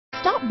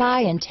Stop by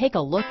and take a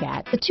look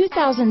at the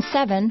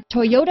 2007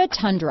 Toyota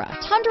Tundra.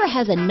 Tundra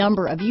has a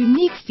number of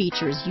unique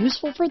features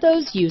useful for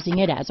those using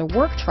it as a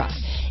work truck,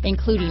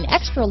 including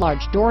extra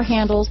large door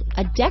handles,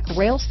 a deck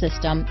rail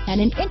system,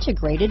 and an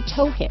integrated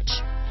tow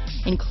hitch.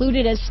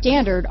 Included as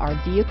standard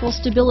are vehicle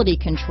stability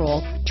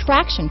control,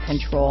 traction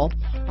control,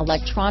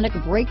 electronic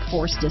brake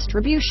force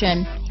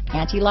distribution,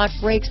 anti-lock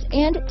brakes,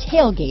 and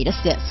tailgate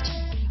assist.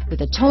 With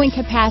a towing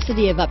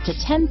capacity of up to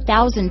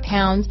 10,000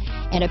 pounds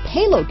and a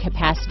payload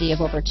capacity of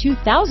over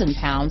 2,000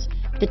 pounds,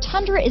 the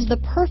Tundra is the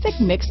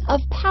perfect mix of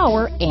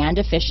power and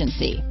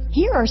efficiency.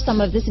 Here are some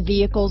of this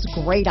vehicle's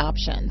great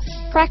options: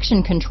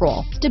 traction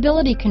control,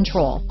 stability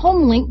control,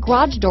 HomeLink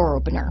garage door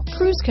opener,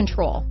 cruise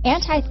control,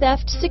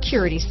 anti-theft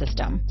security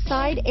system,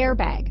 side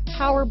airbag,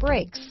 power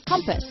brakes,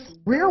 compass,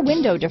 rear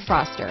window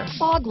defroster,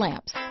 fog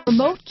lamps,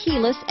 remote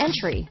keyless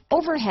entry,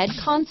 overhead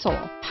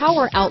console,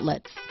 power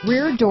outlets,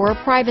 rear door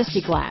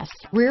privacy glass,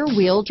 rear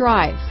wheel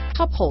drive,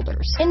 cup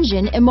holders,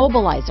 engine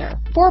immobilizer,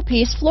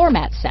 4-piece floor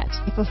mat set.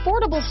 If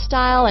affordable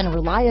style and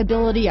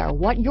reliability are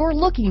what you're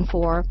looking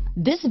for,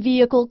 this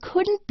vehicle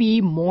couldn't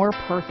be more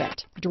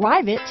perfect.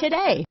 Drive it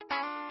today.